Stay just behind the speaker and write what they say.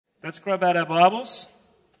Let's grab out our Bibles.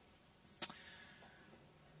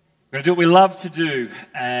 We're going to do what we love to do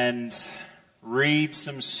and read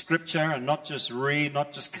some scripture, and not just read,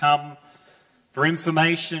 not just come for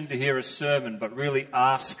information to hear a sermon, but really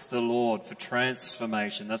ask the Lord for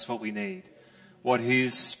transformation. That's what we need. What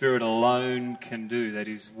His Spirit alone can do, that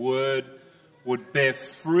His Word would bear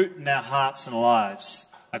fruit in our hearts and lives,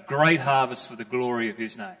 a great harvest for the glory of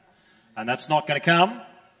His name. And that's not going to come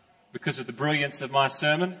because of the brilliance of my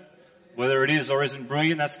sermon. Whether it is or isn't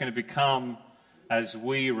brilliant, that's going to become as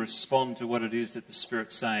we respond to what it is that the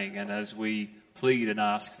Spirit's saying, and as we plead and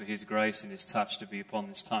ask for His grace and His touch to be upon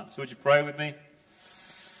this time. So would you pray with me?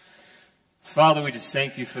 Father, we just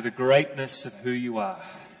thank You for the greatness of who You are.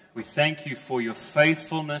 We thank You for Your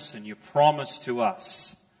faithfulness and Your promise to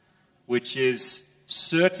us, which is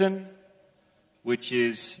certain, which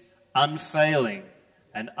is unfailing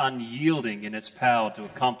and unyielding in its power to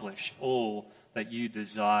accomplish all that You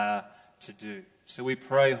desire to do. So we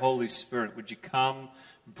pray, Holy Spirit, would You come,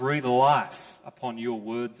 breathe life upon Your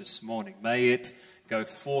word this morning. May it go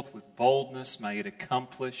forth with boldness. May it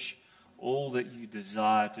accomplish all that You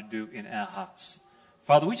desire to do in our hearts.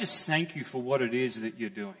 Father, we just thank You for what it is that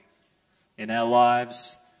You're doing in our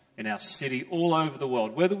lives, in our city, all over the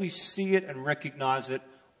world, whether we see it and recognize it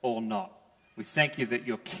or not. We thank You that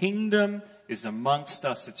Your kingdom is amongst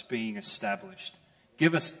us. It's being established.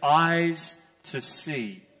 Give us eyes to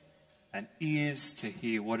see and ears to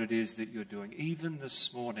hear what it is that You're doing. Even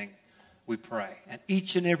this morning, we pray. And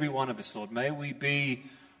each and every one of us, Lord, may we be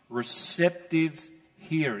receptive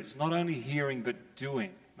hearers, not only hearing but doing.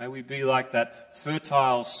 May we be like that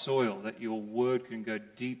fertile soil that Your word can go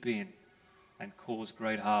deep in and cause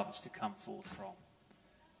great harvest to come forth from.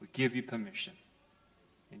 We give You permission.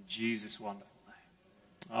 In Jesus' wonderful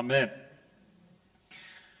name. Amen. I'm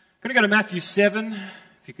going to go to Matthew 7.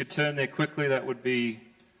 If you could turn there quickly, that would be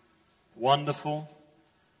wonderful.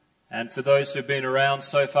 And for those who've been around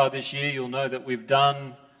so far this year, you'll know that we've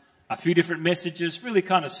done a few different messages, really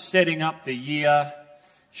kind of setting up the year,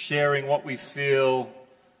 sharing what we feel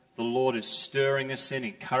the Lord is stirring us in,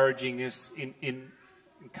 encouraging us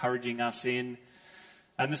in.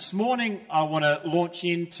 And this morning, I want to launch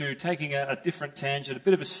into taking a different tangent, a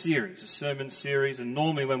bit of a series, a sermon series. And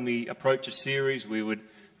normally when we approach a series, we would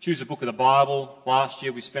choose a book of the Bible. Last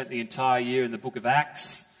year, we spent the entire year in the book of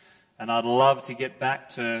Acts. And I'd love to get back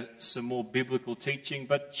to some more biblical teaching.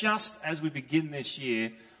 But just as we begin this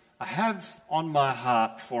year, I have on my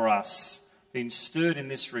heart for us been stirred in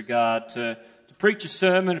this regard to preach a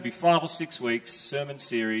sermon. It'll be 5 or 6 weeks, sermon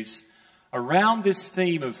series, around this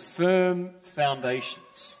theme of firm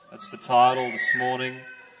foundations. That's the title this morning.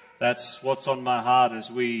 That's what's on my heart as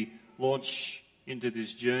we launch into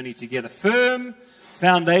this journey together. Firm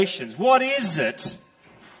foundations. What is it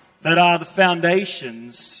that are the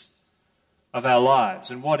foundations of our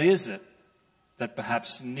lives? And what is it that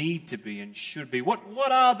perhaps need to be and should be?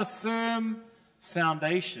 What are the firm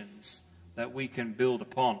foundations that we can build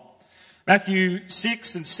upon? Matthew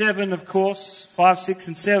 6 and 7, of course, 5, 6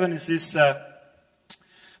 and 7 is this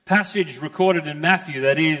passage recorded in Matthew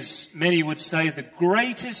that is, many would say, the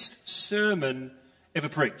greatest sermon ever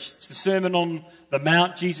preached. It's the Sermon on the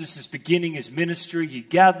Mount. Jesus is beginning His ministry. He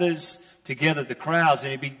gathers together the crowds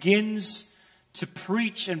and He begins to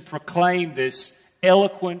preach and proclaim this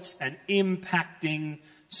eloquent and impacting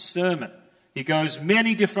sermon. He goes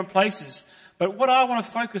many different places, but what I want to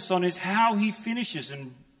focus on is how He finishes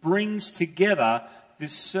and brings together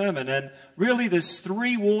this sermon. And really there's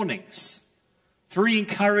 3 warnings, 3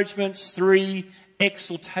 encouragements, 3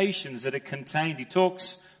 exhortations that are contained. He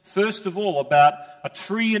talks first of all about a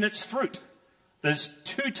tree and its fruit. There's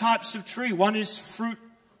 2 types of tree. One is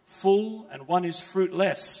fruitful and one is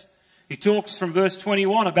fruitless. He talks from verse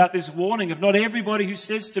 21 about this warning of not everybody who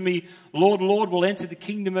says to me, Lord, Lord, will enter the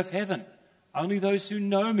kingdom of heaven. Only those who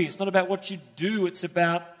know me. It's not about what you do. It's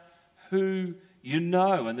about who you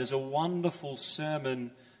know. And there's a wonderful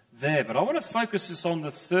sermon there. But I want to focus this on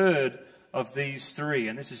the third of these 3.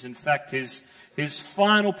 And this is in fact his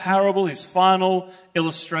final parable, his final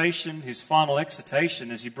illustration, his final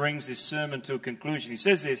exhortation as he brings this sermon to a conclusion. He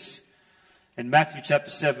says this in Matthew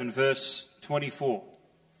chapter 7, verse 24.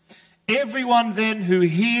 Everyone then who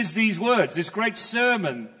hears these words, this great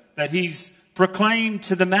sermon that He's proclaimed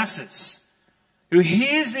to the masses, who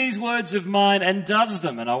hears these words of mine and does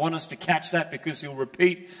them. And I want us to catch that because He'll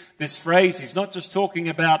repeat this phrase. He's not just talking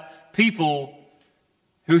about people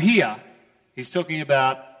who hear. He's talking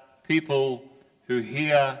about people who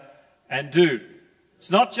hear and do.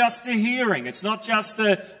 It's not just the hearing. It's not just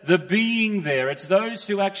the being there. It's those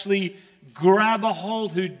who actually grab a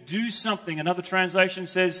hold, who do something. Another translation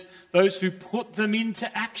says those who put them into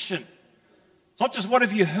action. It's not just what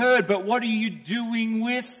have you heard, but what are you doing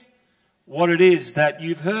with what it is that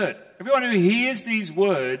you've heard. Everyone who hears these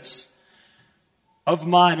words of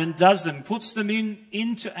mine and does them, puts them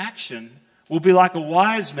into action, will be like a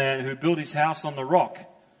wise man who built his house on the rock.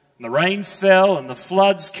 And the rain fell and the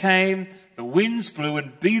floods came, the winds blew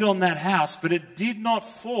and beat on that house, but it did not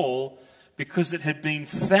fall because it had been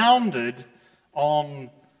founded on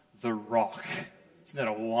the rock. Isn't that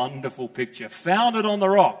a wonderful picture? Founded on the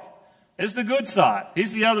rock. There's the good side.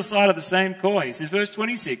 Here's the other side of the same coin. It says, verse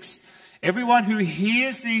 26, everyone who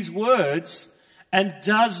hears these words and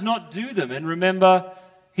does not do them. And remember,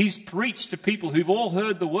 he's preached to people who've all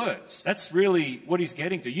heard the words. That's really what he's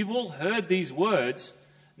getting to. You've all heard these words.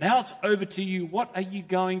 Now it's over to you. What are you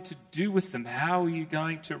going to do with them? How are you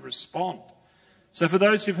going to respond? So for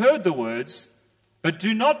those who've heard the words, but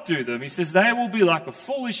do not do them, he says, they will be like a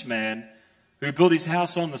foolish man who built his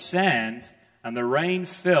house on the sand, and the rain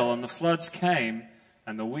fell, and the floods came,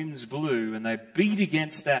 and the winds blew, and they beat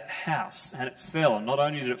against that house, and it fell. And not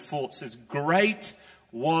only did it fall, it says, great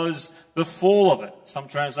was the fall of it. Some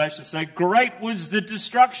translations say, great was the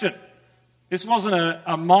destruction. This wasn't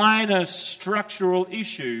a minor structural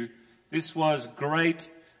issue. This was great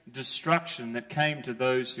destruction that came to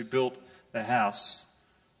those who built the house,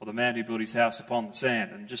 or the man who built his house upon the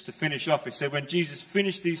sand. And just to finish off, he said, when Jesus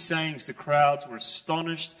finished these sayings, the crowds were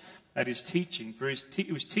astonished at his teaching, for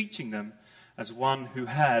he was teaching them as one who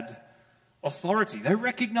had authority. They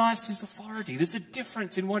recognized his authority. There's a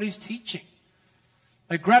difference in what he's teaching.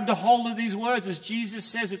 They grabbed a hold of these words. As Jesus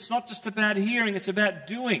says, it's not just about hearing, it's about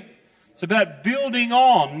doing. It's about building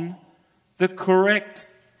on the correct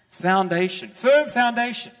foundation. Firm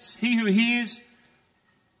foundations. He who hears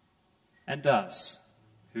and does.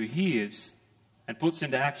 Who hears and puts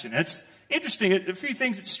into action. It's interesting, a few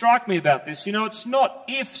things that strike me about this. You know, it's not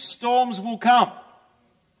if storms will come.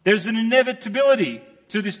 There's an inevitability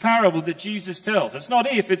to this parable that Jesus tells. It's not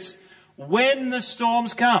if, it's when the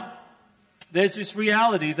storms come. There's this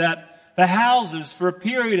reality that the houses, for a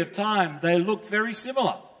period of time, they looked very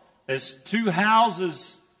similar. There's two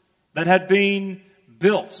houses that had been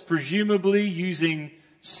built, presumably using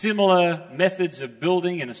similar methods of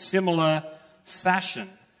building in a similar fashion.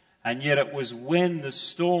 And yet it was when the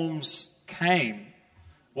storms came,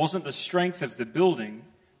 it wasn't the strength of the building,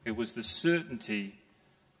 it was the certainty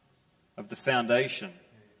of the foundation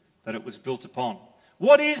that it was built upon.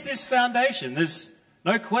 What is this foundation? There's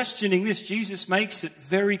no questioning this. Jesus makes it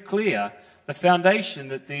very clear. The foundation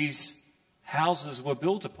that these houses were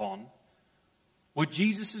built upon were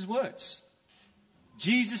Jesus' words,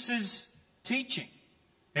 Jesus' teaching.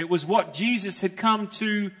 It was what Jesus had come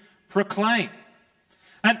to proclaim.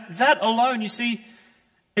 And that alone, you see,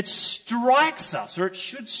 it strikes us, or it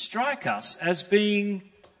should strike us, as being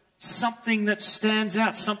something that stands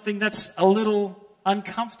out, something that's a little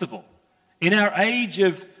uncomfortable. In our age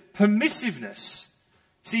of permissiveness,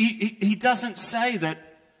 see, he doesn't say that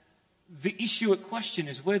the issue at question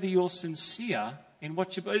is whether you're sincere in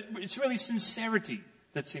what you... It's really sincerity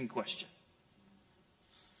that's in question.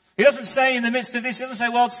 He doesn't say in the midst of this, he doesn't say,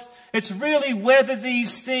 well, it's really whether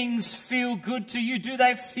these things feel good to you. Do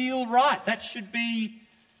they feel right? That should be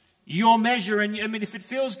your measure. And I mean, if it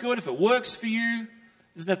feels good, if it works for you,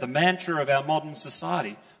 isn't that the mantra of our modern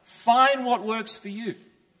society? Find what works for you.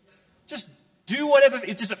 Just do whatever.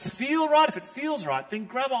 Does it feel right? If it feels right, then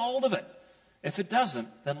grab a hold of it. If it doesn't,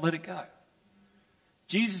 then let it go.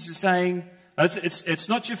 Jesus is saying, it's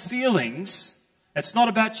not your feelings. It's not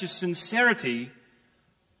about your sincerity.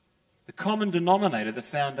 The common denominator, the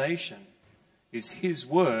foundation, is his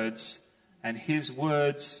words and his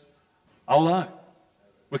words alone.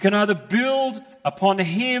 We can either build upon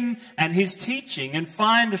him and his teaching and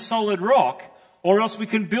find a solid rock, or else we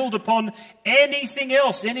can build upon anything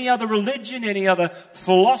else, any other religion, any other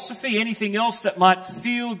philosophy, anything else that might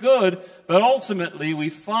feel good, but ultimately we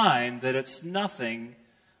find that it's nothing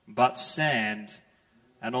but sand,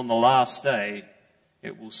 and on the last day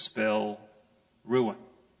it will spell ruin.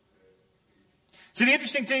 So the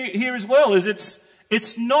interesting thing here as well is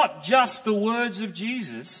it's not just the words of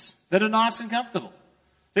Jesus that are nice and comfortable.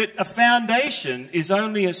 That a foundation is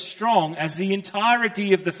only as strong as the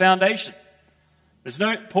entirety of the foundation. There's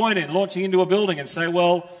no point in launching into a building and say,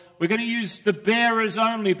 well, we're going to use the bearers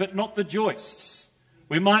only but not the joists.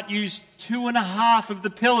 We might use 2.5 of the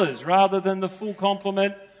pillars rather than the full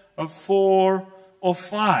complement of 4 or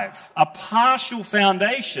 5. A partial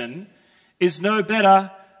foundation is no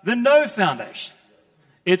better than no foundation.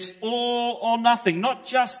 It's all or nothing, not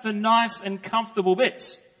just the nice and comfortable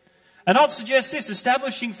bits. And I'd suggest this: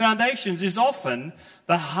 establishing foundations is often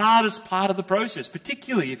the hardest part of the process,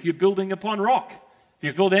 particularly if you're building upon rock. If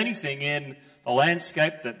you've built anything in the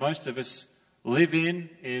landscape that most of us live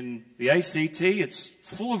in the ACT, it's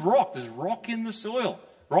full of rock. There's rock in the soil.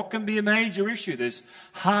 Rock can be a major issue. There's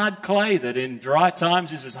hard clay that in dry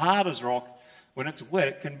times is as hard as rock. When it's wet,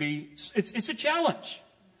 it can be, it's a challenge.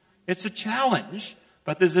 It's a challenge,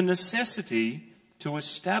 but there's a necessity to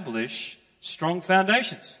establish strong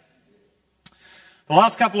foundations. The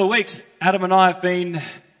last couple of weeks, Adam and I have been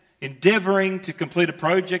endeavouring to complete a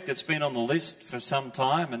project that's been on the list for some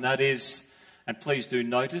time, and that is, and please do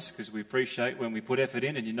notice, because we appreciate when we put effort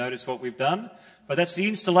in and you notice what we've done, but that's the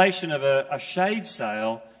installation of a shade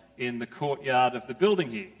sail in the courtyard of the building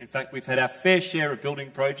here. In fact, we've had our fair share of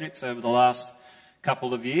building projects over the last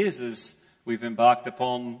couple of years as we've embarked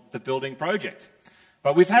upon the building project.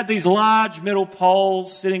 But we've had these large metal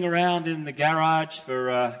poles sitting around in the garage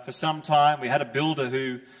for some time. We had a builder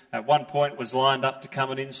who at one point was lined up to come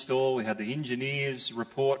and install. We had the engineers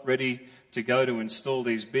report ready to go to install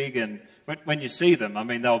these big, and when you see them, I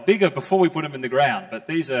mean, they were bigger before we put them in the ground, but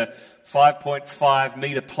these are 5.5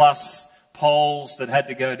 metre plus poles that had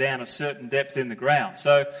to go down a certain depth in the ground.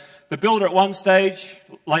 So the builder at one stage,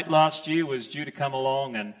 late last year, was due to come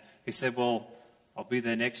along, and he said, well, I'll be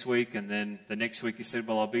there next week, and then the next week he said,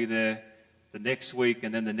 well, I'll be there the next week,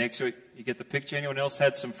 and then the next week. You get the picture? Anyone else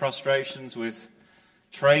had some frustrations with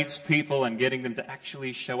tradespeople and getting them to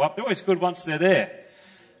actually show up? They're always good once they're there.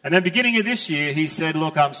 And then beginning of this year, he said,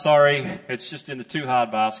 look, I'm sorry, it's just in the too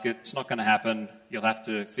hard basket. It's not going to happen. You'll have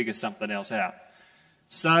to figure something else out.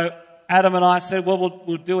 So Adam and I said, well,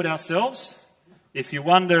 we'll do it ourselves. If you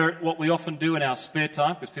wonder what we often do in our spare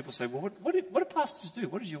time, because people say, well, what do pastors do?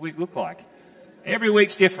 What does your week look like? Every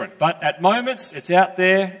week's different. But at moments, it's out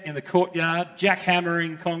there in the courtyard,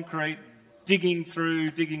 jackhammering concrete,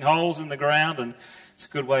 digging holes in the ground, and it's a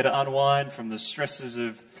good way to unwind from the stresses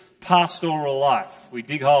of pastoral life. We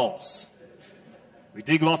dig holes. We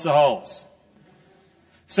dig lots of holes.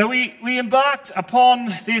 So we embarked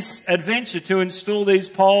upon this adventure to install these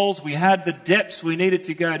poles. We had the depths we needed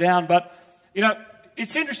to go down. But, you know,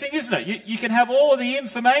 it's interesting, isn't it? You can have all of the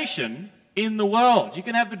information in the world. You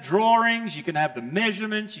can have the drawings, you can have the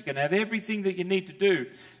measurements, you can have everything that you need to do.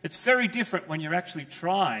 It's very different when you're actually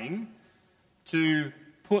trying to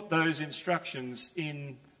put those instructions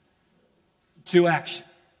into action.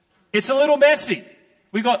 It's a little messy.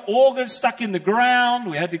 We got augers stuck in the ground.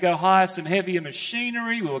 We had to go hire some heavier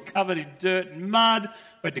machinery. We were covered in dirt and mud.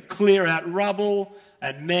 We had to clear out rubble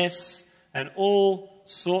and mess and all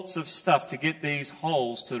sorts of stuff to get these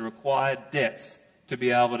holes to the required depth to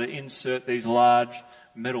be able to insert these large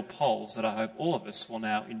metal poles that I hope all of us will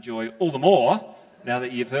now enjoy all the more now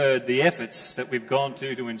that you've heard the efforts that we've gone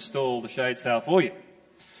to install the shade sail for you.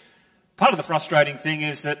 Part of the frustrating thing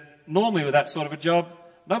is that normally with that sort of a job,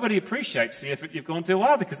 nobody appreciates the effort you've gone to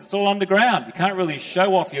either, because it's all underground. You can't really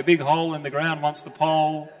show off your big hole in the ground once the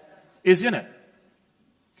pole is in it.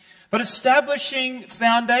 But establishing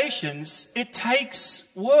foundations, it takes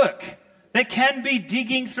work. There can be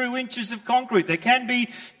digging through inches of concrete. There can be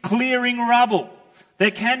clearing rubble. There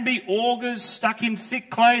can be augers stuck in thick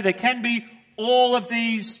clay. There can be all of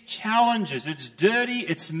these challenges. It's dirty,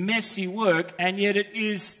 it's messy work, and yet it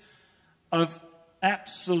is of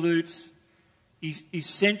absolute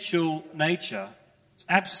essential nature. It's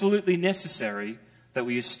absolutely necessary that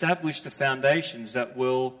we establish the foundations that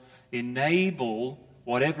will enable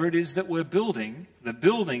whatever it is that we're building, the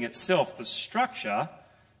building itself, the structure,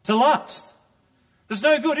 to last. There's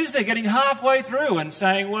no good, is there, getting halfway through and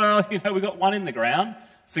saying, well, you know, we've got one in the ground,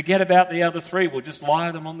 forget about the other three, we'll just lie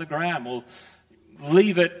them on the ground, we'll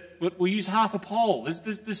leave it, we'll use half a pole.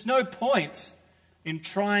 There's no point in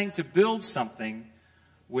trying to build something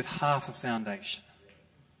with half a foundation.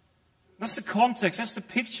 That's the context, that's the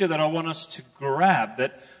picture that I want us to grab,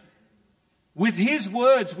 that with his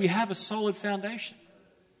words we have a solid foundation.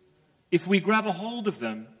 If we grab a hold of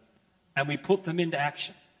them and we put them into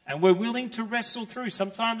action, and we're willing to wrestle through.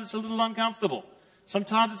 Sometimes it's a little uncomfortable.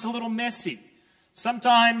 Sometimes it's a little messy.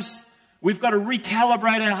 Sometimes we've got to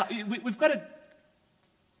recalibrate we've got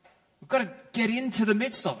to get into the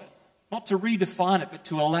midst of it. Not to redefine it, but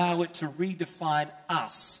to allow it to redefine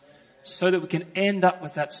us so that we can end up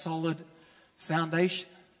with that solid foundation.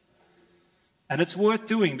 And it's worth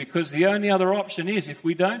doing, because the only other option is if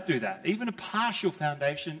we don't do that. Even a partial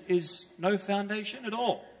foundation is no foundation at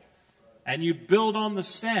all. And you build on the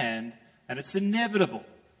sand, and it's inevitable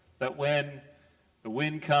that when the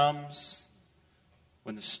wind comes,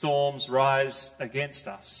 when the storms rise against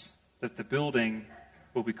us, that the building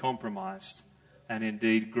will be compromised. And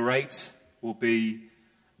indeed, great will be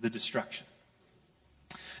the destruction.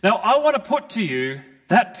 Now, I want to put to you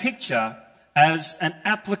that picture as an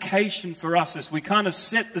application for us as we kind of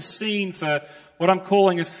set the scene for what I'm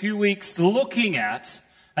calling a few weeks looking at,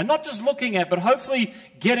 and not just looking at, but hopefully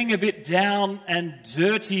getting a bit down and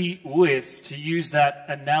dirty with, to use that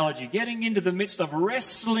analogy, getting into the midst of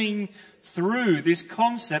wrestling through this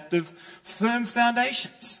concept of firm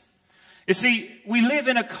foundations. You see, we live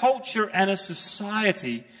in a culture and a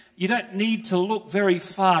society. You don't need to look very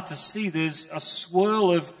far to see there's a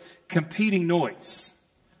swirl of competing noise.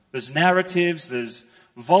 There's narratives, there's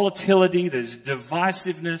volatility, there's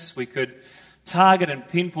divisiveness. We could target and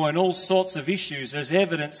pinpoint all sorts of issues as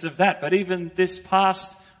evidence of that. But even this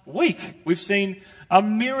past week, we've seen a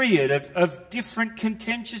myriad of different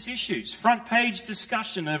contentious issues. Front page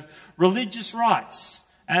discussion of religious rights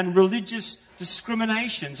and religious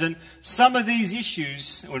discriminations. And some of these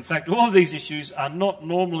issues, or in fact all of these issues, are not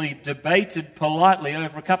normally debated politely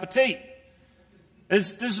over a cup of tea.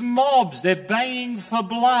 There's mobs, they're baying for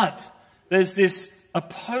blood. There's this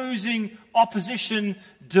opposing opposition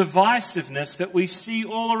divisiveness that we see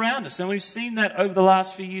all around us. And we've seen that over the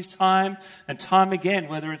last few years time and time again,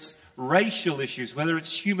 whether it's racial issues, whether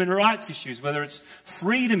it's human rights issues, whether it's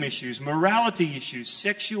freedom issues, morality issues,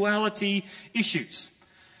 sexuality issues.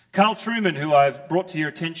 Carl Trueman, who I've brought to your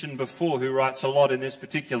attention before, who writes a lot in this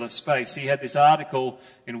particular space, he had this article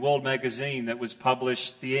in World Magazine that was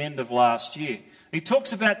published the end of last year. He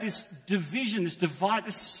talks about this division, this divide,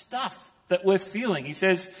 this stuff that we're feeling. He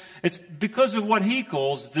says it's because of what he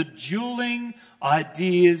calls the dueling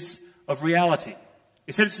ideas of reality.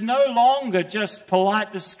 He said it's no longer just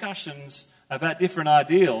polite discussions about different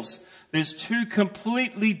ideals. There's two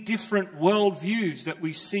completely different worldviews that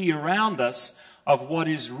we see around us of what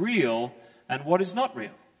is real and what is not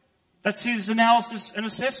real. That's his analysis and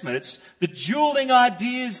assessment. It's the dueling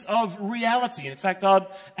ideas of reality. In fact, I'd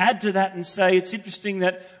add to that and say it's interesting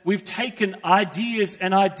that we've taken ideas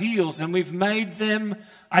and ideals and we've made them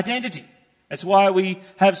identity. That's why we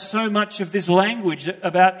have so much of this language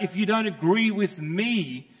about if you don't agree with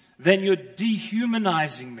me, then you're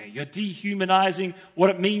dehumanizing me. You're dehumanizing what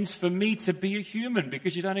it means for me to be a human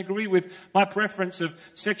because you don't agree with my preference of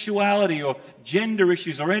sexuality or gender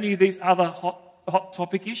issues or any of these other hot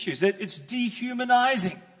topic issues. It's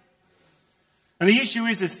dehumanizing. And the issue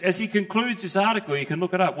is, as he concludes this article, you can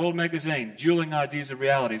look it up, World Magazine, Dueling Ideas of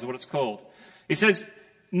Reality is what it's called. He says,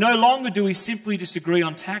 no longer do we simply disagree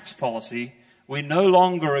on tax policy, we no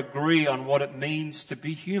longer agree on what it means to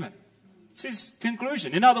be human. It's his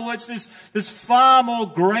conclusion. In other words, there's far more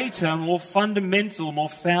greater, more fundamental, more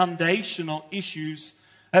foundational issues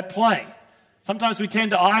at play. Sometimes we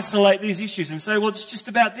tend to isolate these issues and say, well, it's just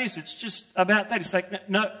about this, it's just about that. It's like,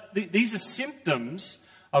 no, these are symptoms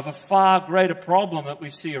of a far greater problem that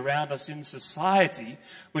we see around us in society,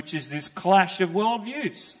 which is this clash of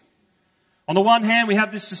worldviews. On the one hand, we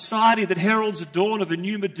have this society that heralds the dawn of a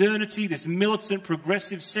new modernity, this militant,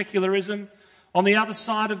 progressive secularism. On the other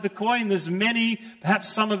side of the coin, there's many,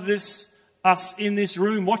 perhaps some of us in this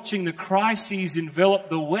room, watching the crises envelop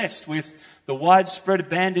the West with the widespread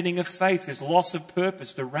abandoning of faith, this loss of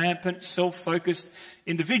purpose, the rampant self-focused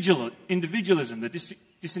individualism, the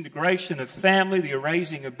disintegration of family, the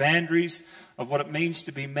erasing of boundaries of what it means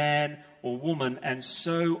to be man or woman, and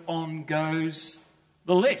so on goes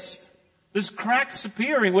the list. There's cracks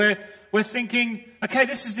appearing where we're thinking, okay,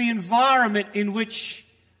 this is the environment in which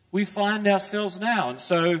we find ourselves now. And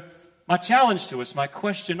so my challenge to us, my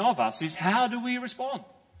question of us is, how do we respond?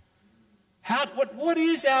 What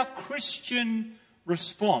is our Christian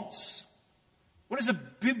response? What is a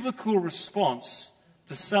biblical response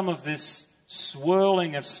to some of this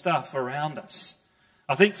swirling of stuff around us?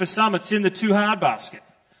 I think for some it's in the too hard basket.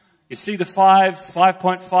 You see the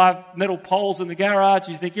 5.5 metal poles in the garage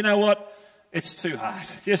and you think, you know what? It's too hard.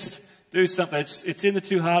 Just do something. It's in the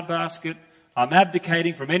too hard basket. I'm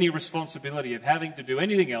abdicating from any responsibility of having to do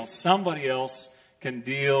anything else. Somebody else can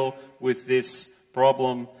deal with this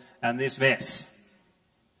problem and this mess.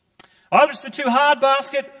 Either it's the too hard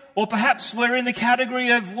basket, or perhaps we're in the category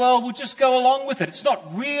of, well, we'll just go along with it. It's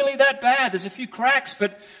not really that bad. There's a few cracks,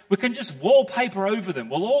 but we can just wallpaper over them.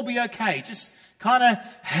 We'll all be okay. Just kind of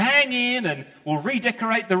hang in and we'll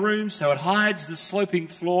redecorate the room so it hides the sloping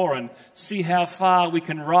floor and see how far we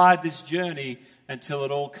can ride this journey until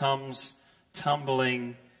it all comes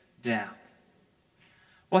tumbling down.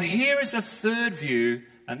 Well, here is a third view,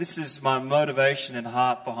 and this is my motivation and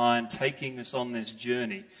heart behind taking us on this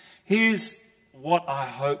journey. Here's what I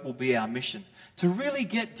hope will be our mission: to really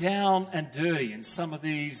get down and dirty in some of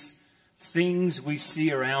these things we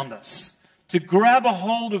see around us, to grab a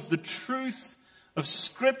hold of the truth of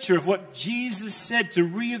Scripture, of what Jesus said, to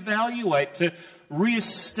reevaluate, to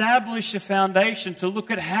reestablish a foundation, to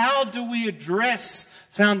look at how do we address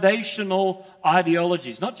foundational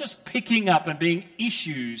ideologies, not just picking up and being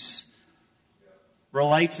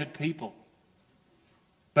issues-related people,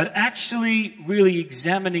 but actually really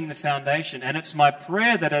examining the foundation. And it's my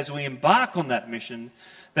prayer that as we embark on that mission,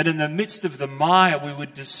 that in the midst of the mire we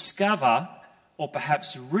would discover, or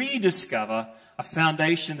perhaps rediscover, a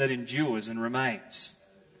foundation that endures and remains.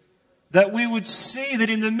 That we would see that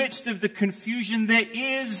in the midst of the confusion there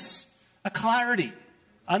is a clarity.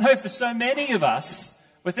 I know for so many of us,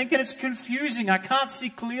 we're thinking it's confusing, I can't see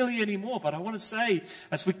clearly anymore. But I want to say,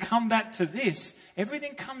 as we come back to this,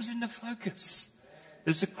 everything comes into focus.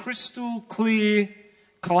 There's a crystal clear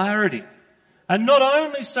clarity. And not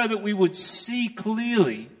only so that we would see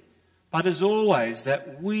clearly, but as always,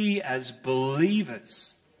 that we as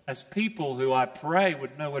believers, as people who I pray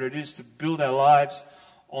would know what it is to build our lives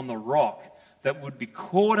on the rock, that would be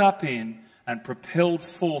caught up in and propelled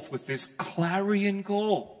forth with this clarion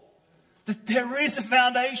call, that there is a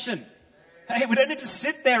foundation. Hey, we don't need to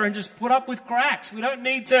sit there and just put up with cracks. We don't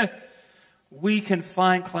need to. We can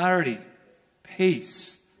find clarity,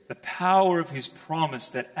 peace, the power of His promise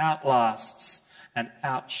that outlasts and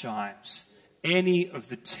outshines any of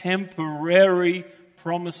the temporary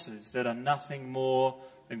promises that are nothing more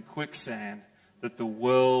than quicksand that the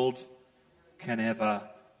world can ever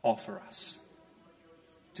offer us.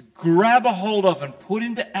 To grab a hold of and put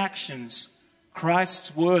into actions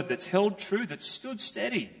Christ's word that's held true, that stood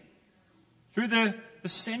steady through the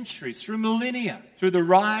centuries, through millennia, through the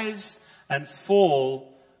rise and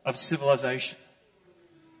fall of civilization.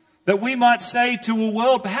 That we might say to a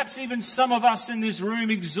world, perhaps even some of us in this room,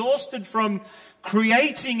 exhausted from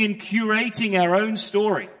creating and curating our own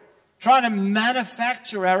story, trying to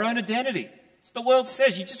manufacture our own identity. As the world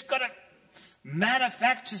says, you just got to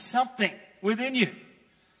manufacture something within you.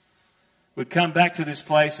 We'd come back to this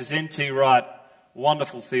place as N.T. Wright,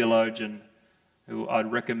 wonderful theologian, who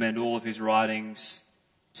I'd recommend all of his writings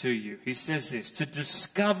to you. He says this: to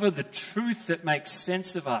discover the truth that makes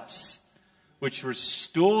sense of us, which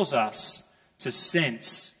restores us to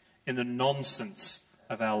sense in the nonsense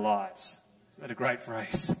of our lives. Isn't that a great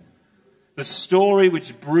phrase? The story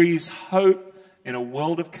which breathes hope in a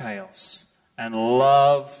world of chaos and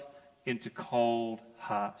love into cold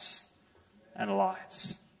hearts and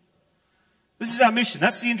lives. This is our mission.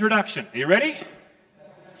 That's the introduction. Are you ready?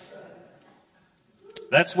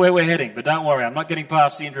 That's where we're heading. But don't worry, I'm not getting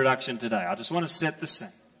past the introduction today. I just want to set the scene.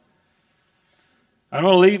 I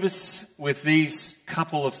want to leave us with these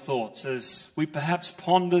couple of thoughts as we perhaps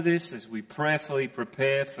ponder this, as we prayerfully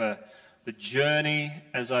prepare for the journey.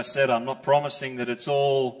 As I said, I'm not promising that it's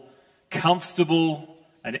all comfortable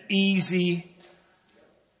and easy.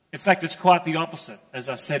 In fact, it's quite the opposite. As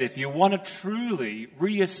I said, if you want to truly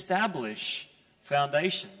re-establish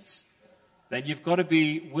foundations, then you've got to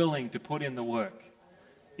be willing to put in the work.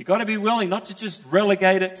 You've got to be willing not to just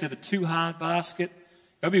relegate it to the too hard basket.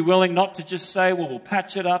 You've got to be willing not to just say, well, we'll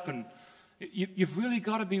patch it up. And you've really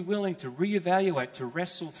got to be willing to reevaluate, to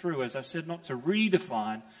wrestle through. As I said, not to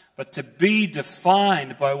redefine, but to be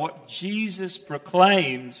defined by what Jesus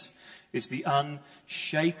proclaims is the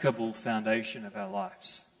unshakable foundation of our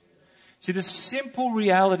lives. See, the simple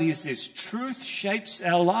reality is this: truth shapes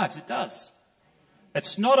our lives. It does.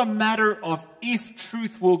 It's not a matter of if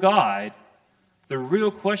truth will guide. The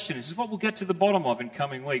real question is what we'll get to the bottom of in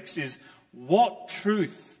coming weeks, is what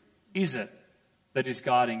truth is it that is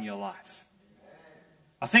guiding your life?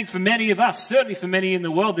 I think for many of us, certainly for many in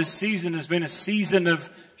the world, this season has been a season of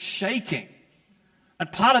shaking.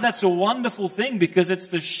 And part of that's a wonderful thing, because it's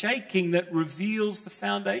the shaking that reveals the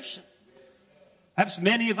foundation. Perhaps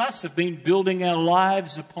many of us have been building our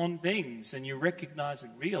lives upon things, and you recognize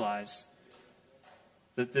and realize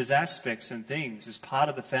that there's aspects and things as part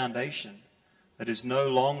of the foundation that is no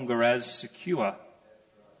longer as secure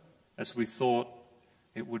as we thought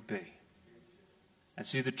it would be. And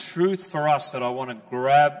see, the truth for us that I want to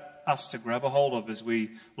grab a hold of as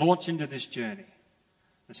we launch into this journey,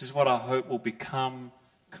 this is what I hope will become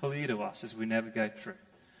clear to us as we navigate through.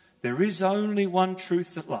 There is only one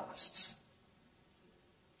truth that lasts.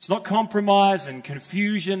 It's not compromise and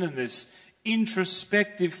confusion and this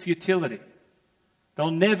introspective futility. There'll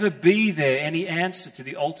never be there any answer to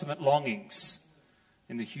the ultimate longings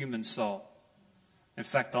in the human soul. In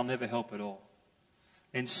fact, they'll never help at all.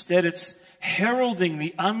 Instead, it's heralding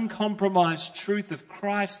the uncompromised truth of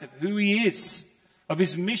Christ, of who He is, of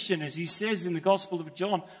His mission, as He says in the Gospel of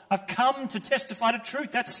John. I've come to testify to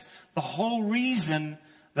truth. That's the whole reason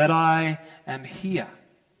that I am here.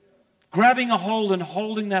 grabbing a hold and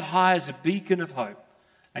holding that high as a beacon of hope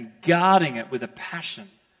and guarding it with a passion.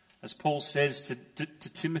 As Paul says to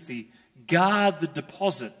Timothy, guard the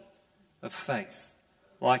deposit of faith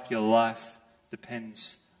like your life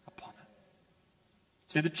depends upon it.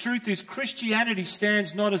 So the truth is, Christianity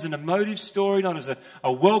stands not as an emotive story, not as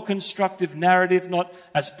a well-constructed narrative, not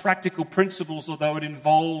as practical principles, although it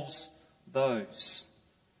involves those.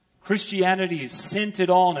 Christianity is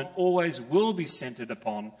centered on and always will be centered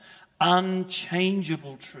upon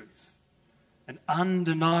unchangeable truth, an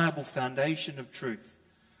undeniable foundation of truth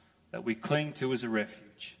that we cling to as a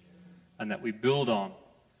refuge and that we build on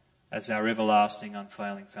as our everlasting,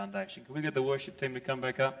 unfailing foundation. Can we get the worship team to come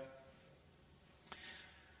back up?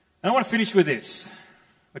 And I want to finish with this.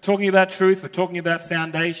 We're talking about truth, we're talking about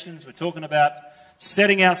foundations, we're talking about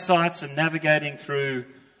setting our sights and navigating through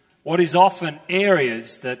what is often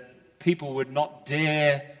areas that people would not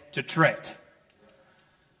dare to tread.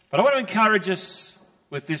 But I want to encourage us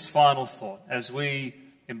with this final thought as we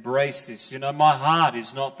embrace this. You know, my heart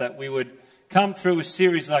is not that we would come through a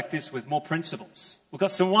series like this with more principles. We've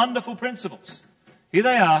got some wonderful principles. Here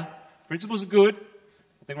they are. Principles are good.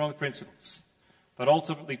 Nothing wrong with principles. But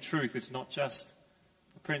ultimately, truth is not just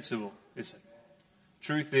a principle, is it?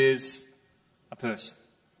 Truth is a person.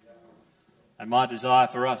 And my desire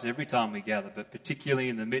for us every time we gather, but particularly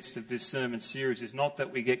in the midst of this sermon series, is not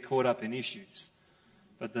that we get caught up in issues,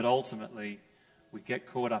 but that ultimately we get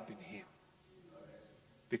caught up in Him.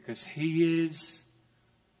 Because He is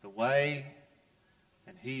the way,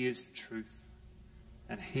 and He is the truth,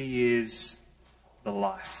 and He is the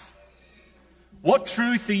life. What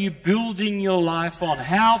truth are you building your life on?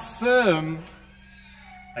 How firm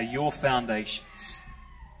are your foundations?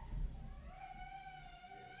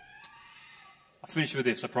 I'll finish with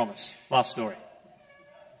this, I promise. Last story.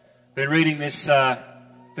 Been reading this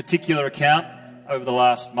particular account over the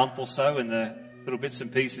last month or so in the little bits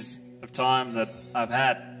and pieces of time that I've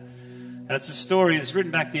had. And it's a story that's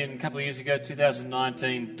written back in a couple of years ago,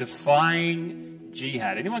 2019, Defying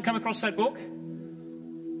Jihad. Anyone come across that book?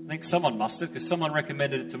 I think someone must have, because someone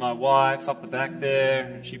recommended it to my wife up the back there,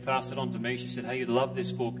 and she passed it on to me. She said, hey, you'd love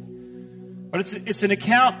this book. But it's an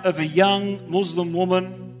account of a young Muslim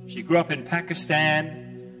woman. She grew up in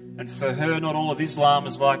Pakistan, and for her, not all of Islam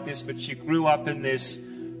is like this, but she grew up in this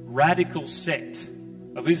radical sect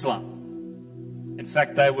of Islam. In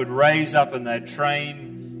fact, they would raise up and they'd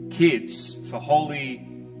train kids for holy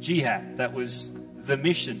jihad. That was the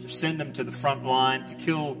mission, to send them to the front line to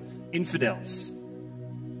kill infidels.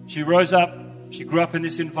 She rose up, she grew up in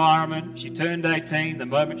this environment, she turned 18. The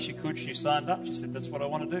moment she could, she signed up. She said, that's what I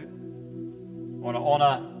want to do. I want to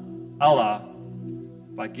honor Allah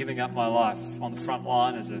by giving up my life on the front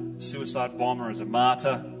line as a suicide bomber, as a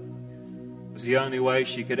martyr. It was the only way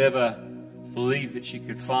she could ever believe that she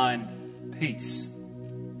could find peace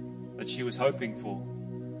that she was hoping for.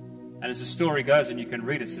 And as the story goes, and you can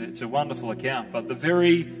read it, it's a wonderful account. But the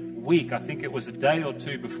very week, I think it was a day or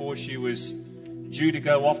two before she was due to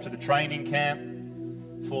go off to the training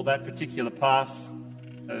camp for that particular path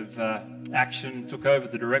of action, took over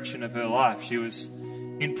the direction of her life. She was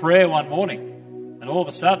in prayer one morning, and all of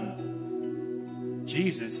a sudden,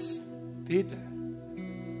 Jesus appeared to her.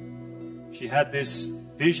 She had this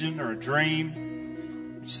vision or a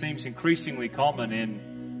dream, which seems increasingly common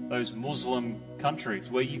in those Muslim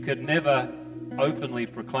countries where you could never openly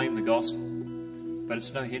proclaim the gospel. But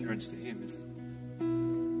it's no hindrance to him, is it?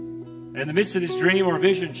 And in the midst of this dream or a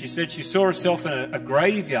vision, she said she saw herself in a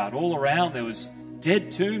graveyard. All around there was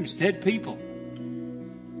dead tombs, dead people.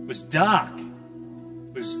 It was dark.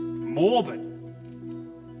 It was morbid.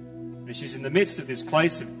 And she's in the midst of this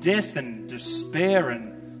place of death and despair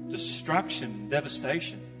and destruction and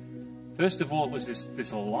devastation. First of all, it was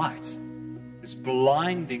this light, this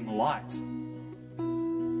blinding light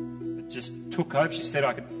that just took over. She said,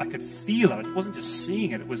 I could feel it. It wasn't just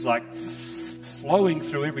seeing it. It was like flowing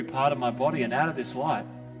through every part of my body, and out of this light,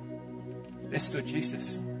 there stood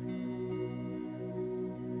Jesus.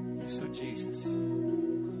 There stood Jesus.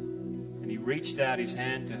 And he reached out his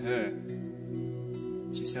hand to her.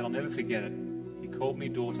 She said, I'll never forget it. He called me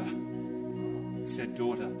daughter. He said,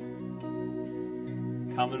 daughter,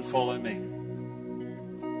 come and follow me.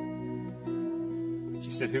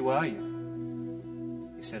 She said, who are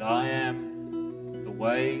you? He said, I am the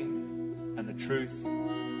way and the truth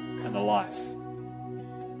and the life.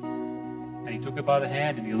 And he took her by the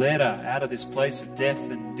hand and he led her out of this place of death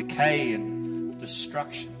and decay and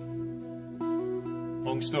destruction.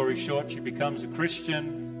 Long story short, she becomes a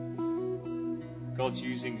Christian. God's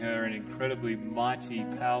using her in incredibly mighty,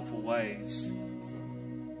 powerful ways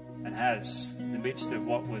and has, in the midst of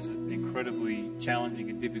what was an incredibly challenging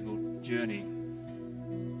and difficult journey.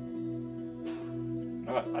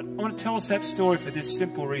 I want to tell us that story for this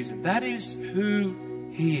simple reason. That is who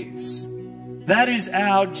He is. That is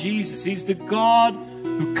our Jesus. He's the God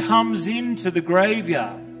who comes into the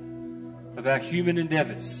graveyard of our human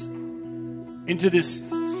endeavors, into this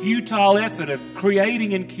futile effort of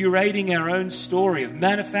creating and curating our own story, of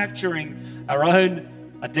manufacturing our own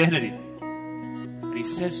identity. And He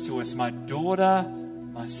says to us, my daughter,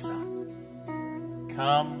 my son,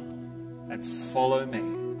 come and follow me.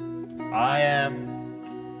 I am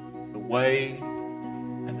the way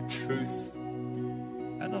and the truth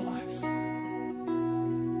and the life.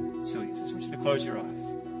 So He says, I want you to close your eyes.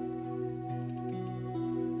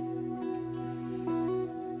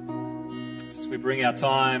 As we bring our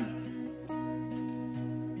time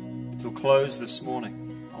to a close this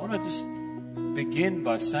morning, I want to just begin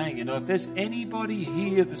by saying, if there's anybody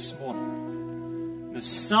here this morning, there's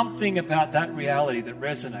something about that reality that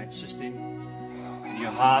resonates just in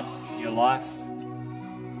your heart, in your life.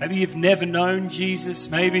 Maybe you've never known Jesus.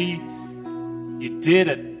 Maybe you did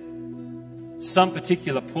at some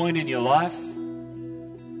particular point in your life,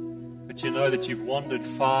 but you know that you've wandered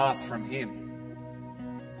far from Him.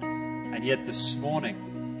 And yet this morning,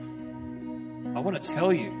 I want to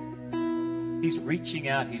tell you, He's reaching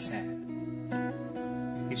out His hand.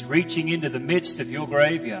 He's reaching into the midst of your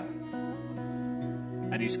graveyard,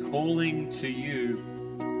 and He's calling to you,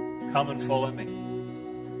 come and follow me.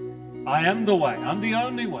 I am the way. I'm the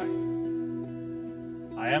only way.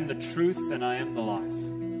 I am the truth and I am the life.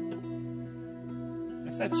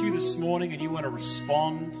 If that's you this morning and you want to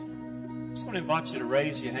respond, I just want to invite you to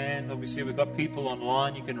raise your hand. Obviously, we've got people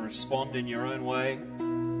online. You can respond in your own way.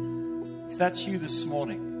 If that's you this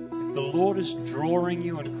morning, if the Lord is drawing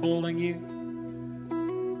you and calling you,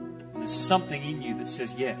 and there's something in you that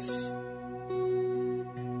says yes, I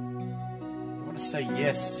want to say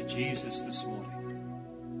yes to Jesus this morning.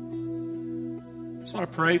 I just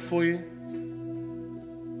want to pray for you.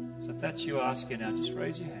 So if that's you asking now, just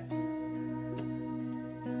raise your hand.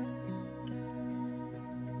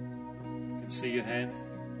 You can see your hand.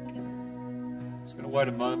 Just going to wait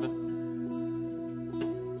a moment.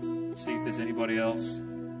 See if there's anybody else. You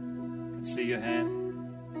can see your hand.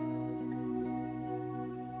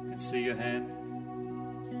 You can see your hand.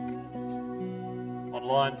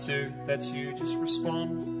 Online too, if that's you, just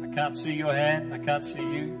respond. I can't see your hand. I can't see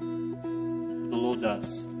you. The Lord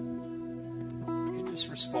does. You can just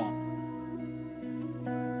respond.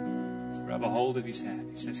 Grab a hold of His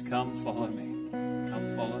hand. He says, come follow me.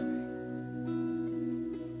 Come follow me.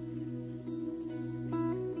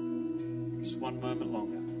 Just one moment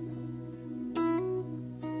longer.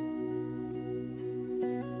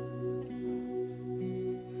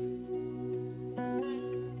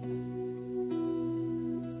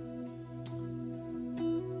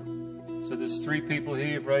 So there's 3 people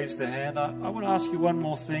here who've raised their hand. I want to ask you one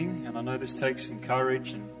more thing, and I know this takes some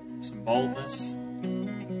courage and some boldness.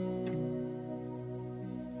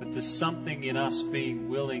 But there's something in us being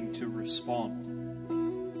willing to respond.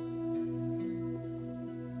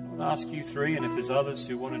 I want to ask you 3, and if there's others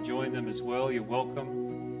who want to join them as well, you're welcome.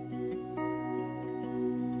 I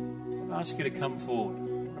want to ask you to come forward. I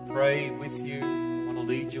want to pray with you. I want to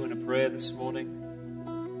lead you in a prayer this morning.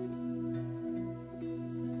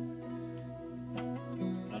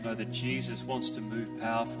 That Jesus wants to move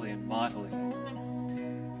powerfully and mightily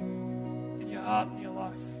in your heart and your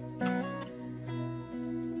life. I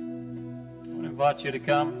want to invite you to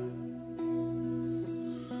come.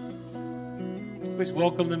 Please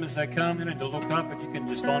welcome them as they come. You need to look up and you can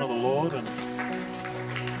just honour the Lord. And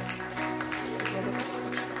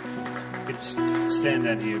you can just stand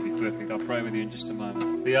down here, it'll be perfect. I'll pray with you in just a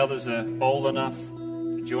moment. If the others are bold enough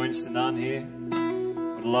to join Sinan here,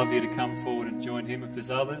 I'd love you to come forward and join him. If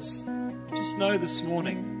there's others, just know this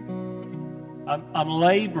morning, I'm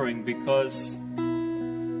labouring because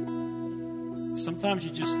sometimes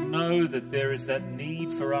you just know that there is that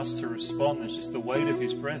need for us to respond. There's just the weight of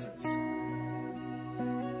His presence.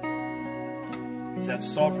 It's that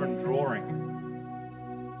sovereign drawing.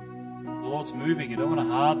 The Lord's moving. You don't want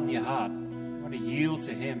to harden your heart. You want to yield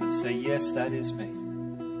to Him and say, yes, that is me.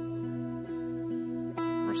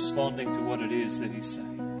 Responding to what it is that He's saying.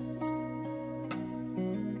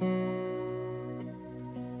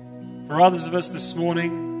 For others of us this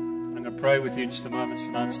morning, I'm going to pray with you in just a moment.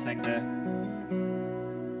 So now just hang there.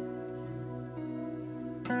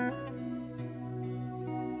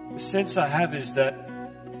 The sense I have is that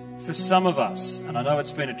for some of us, and I know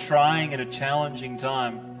it's been a trying and a challenging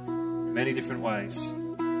time in many different ways,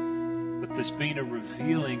 but there's been a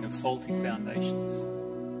revealing of faulty foundations.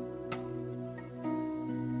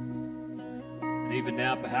 And even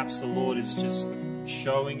now, perhaps the Lord is just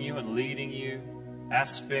showing you and leading you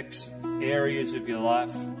aspects, areas of your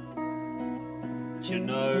life that you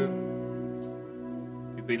know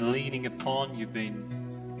you've been leaning upon, you've been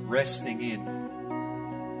resting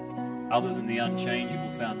in, other than the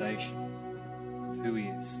unchangeable foundation of who He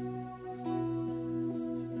is.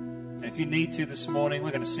 And if you need to this morning,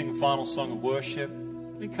 we're going to sing a final song of worship.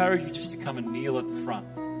 I encourage you just to come and kneel at the front.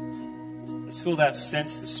 Let's feel that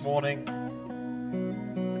sense this morning that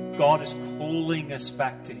God is calling us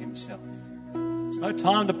back to Himself. There's no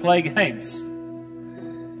time to play games.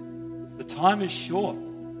 The time is short.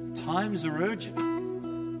 Times are urgent.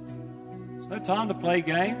 There's no time to play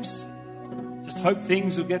games. Just hope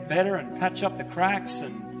things will get better and patch up the cracks.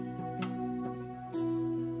 And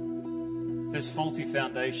if there's faulty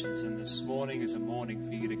foundations, and this morning is a morning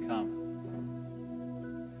for you to come.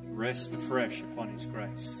 Rest afresh upon His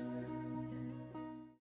grace.